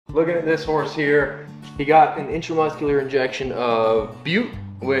Looking at this horse here, he got an intramuscular injection of Bute,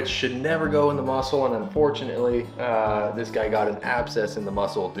 which should never go in the muscle, and unfortunately, this guy got an abscess in the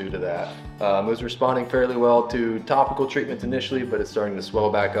muscle due to that. It was responding fairly well to topical treatments initially, but it's starting to swell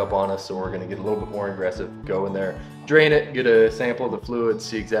back up on us, so we're gonna get a little bit more aggressive. Go in there, drain it, get a sample of the fluid,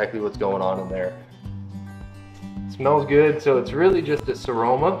 see exactly what's going on in there. It smells good, so it's really just a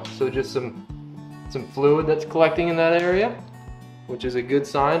seroma, so just some fluid that's collecting in that area, which is a good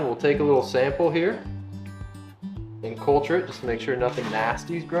sign. We'll take a little sample here and culture it just to make sure nothing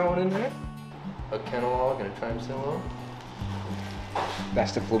nasty is growing in there. A kenalog and a triamcinolone.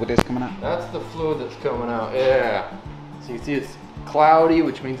 That's the fluid that's coming out? That's the fluid that's coming out, yeah. So you see it's cloudy,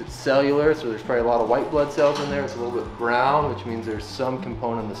 which means it's cellular, so there's probably a lot of white blood cells in there. It's a little bit brown, which means there's some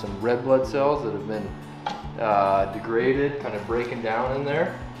component of some red blood cells that have been degraded, kind of breaking down in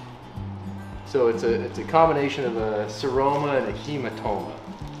there. So it's a combination of a seroma and a hematoma.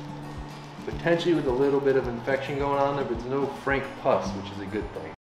 Potentially with a little bit of infection going on there, but there's no frank pus, which is a good thing.